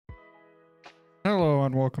Hello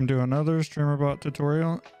and welcome to another streamer.bot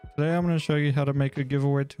tutorial. Today I'm going to show you how to make a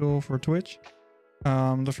giveaway tool for Twitch.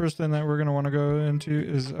 The first thing that we're going to want to go into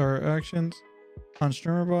is our actions. On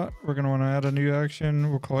streamer.bot, we're going to want to add a new action.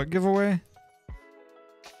 We'll call it giveaway.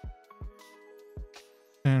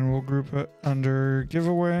 And we'll group it under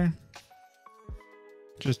giveaway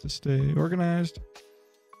just to stay organized.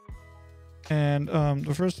 And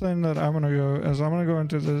the first thing that I'm going to go is I'm going to go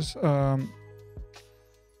into this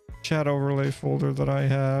chat overlay folder that I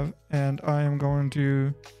have, and I am going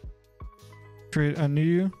to create a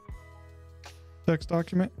new text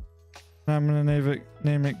document. And I'm going to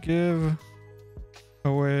name it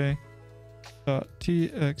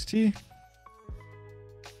giveaway.txt.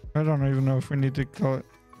 I don't even know if we need to call it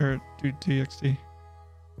or do txt.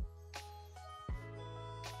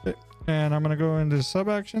 Okay. And I'm going to go into sub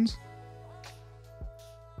actions.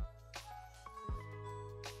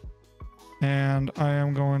 And I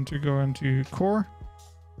am going to go into core,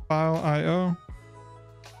 file IO,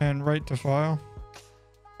 and write to file.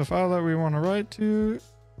 The file that we want to write to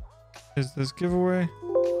is this giveaway.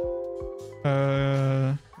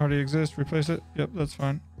 Already exists, replace it. Yep, that's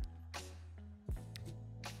fine.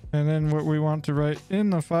 And then what we want to write in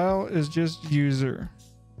the file is just user.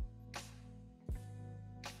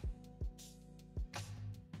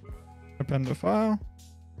 Append to file.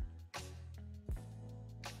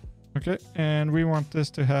 Okay, and we want this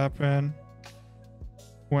to happen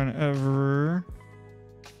whenever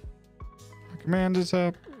a command is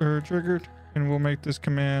triggered, and we'll make this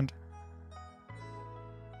command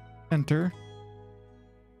enter.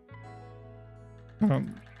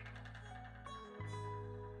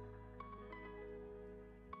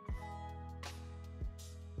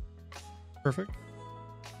 Perfect.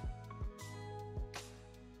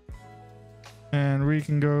 And we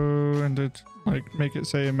can go into make it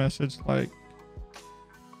say a message like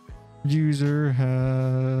user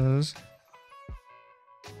has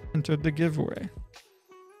entered the giveaway.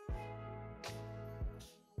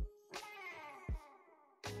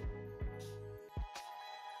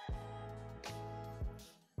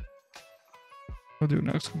 We'll do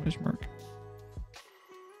an exclamation mark.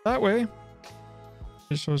 That way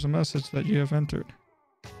it shows a message that you have entered.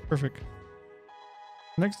 Perfect.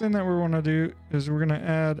 Next thing that we want to do is we're going to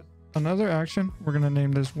add another action. We're going to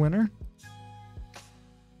name this winner.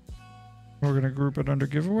 We're going to group it under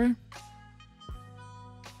giveaway.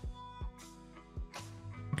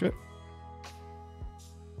 Okay.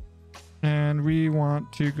 And we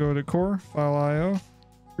want to go to core, file IO,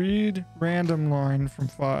 read random line from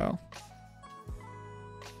file.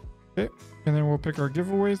 Okay. And then we'll pick our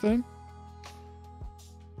giveaway thing.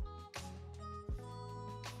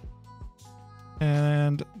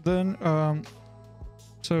 And then,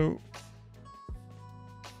 so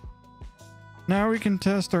now we can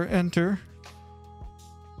test our enter.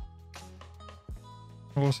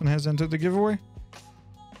 Wilson has entered the giveaway.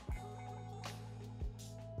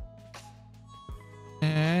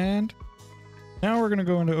 And now we're going to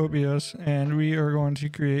go into OBS and we are going to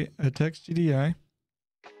create a text GDI.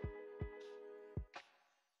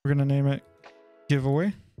 We're going to name it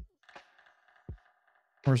giveaway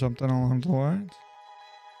or something along the lines.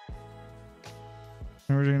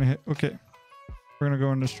 And we're going to hit OK. We're going to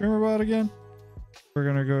go into streamer.bot again. We're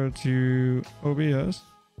going to go to OBS,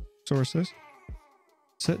 sources,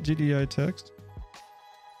 set GDI text.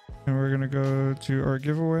 And we're going to go to our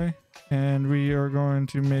giveaway. And we are going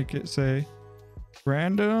to make it say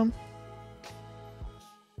random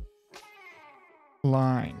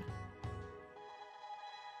line.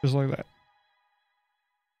 Just like that.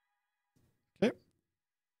 Okay.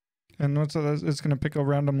 And once it's going to pick a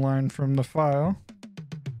random line from the file.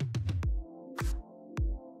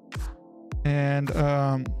 And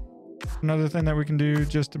another thing that we can do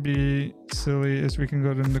just to be silly is we can go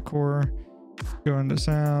into core, go into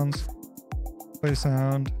sounds, play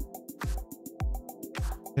sound,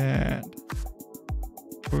 and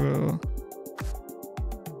we'll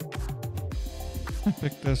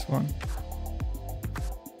pick this one.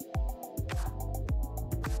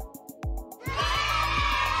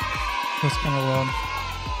 That's kind of loud.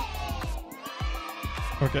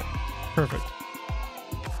 Okay, perfect.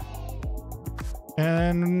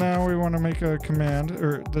 And now we want to make a command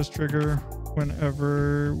or this trigger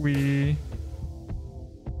whenever we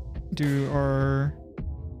do our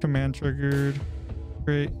command triggered.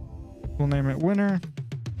 Great. We'll name it winner.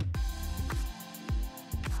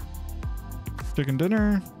 Chicken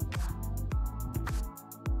dinner.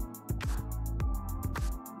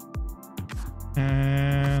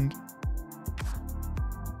 And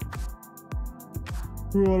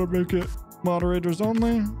we want to make it moderators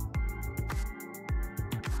only.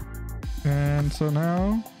 And so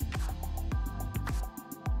now,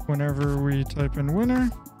 whenever we type in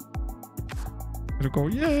winner, it'll go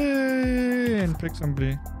yay and pick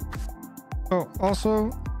somebody. Oh,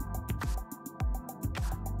 also,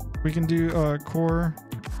 we can do core,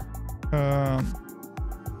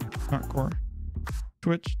 not core,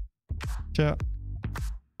 Twitch chat,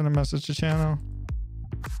 send a message to channel,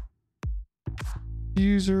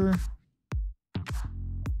 user,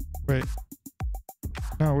 wait,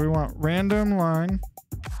 no, we want random line,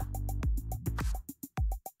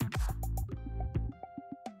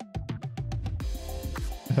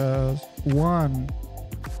 has won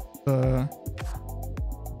the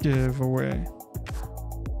giveaway.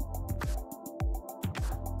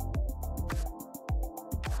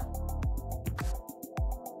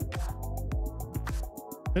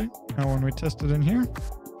 Okay, now when we test it in here,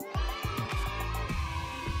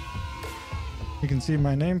 you can see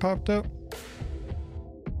my name popped up.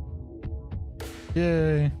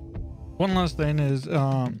 Yay. One last thing is,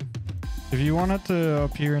 if you want it to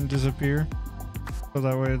appear and disappear, so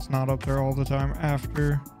that way it's not up there all the time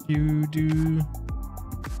after you do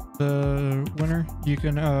the winner, you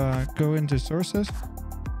can go into sources,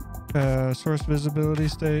 source visibility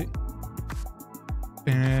state,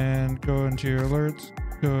 and go into your alerts,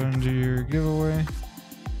 go into your giveaway,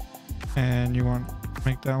 and you want to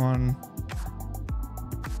make that one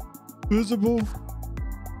visible.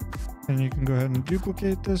 And you can go ahead and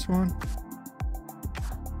duplicate this one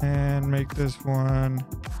and make this one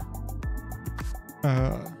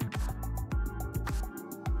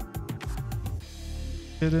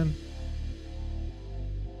hidden.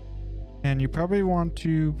 And you probably want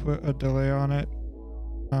to put a delay on it.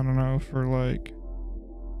 I don't know, for like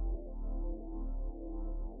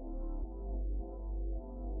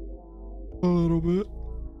a little bit.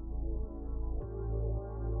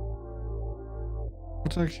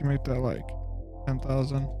 Let's actually make that like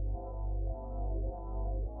 10,000.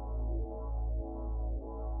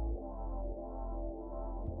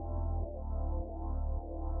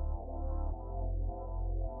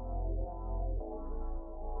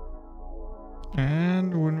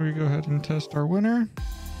 And when we go ahead and test our winner,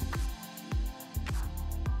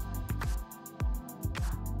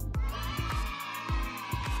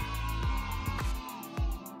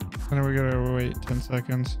 and then we gotta wait 10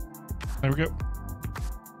 seconds. There we go.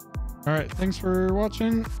 All right, thanks for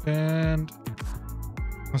watching, and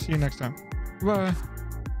I'll see you next time. Bye.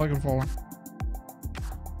 Like and follow.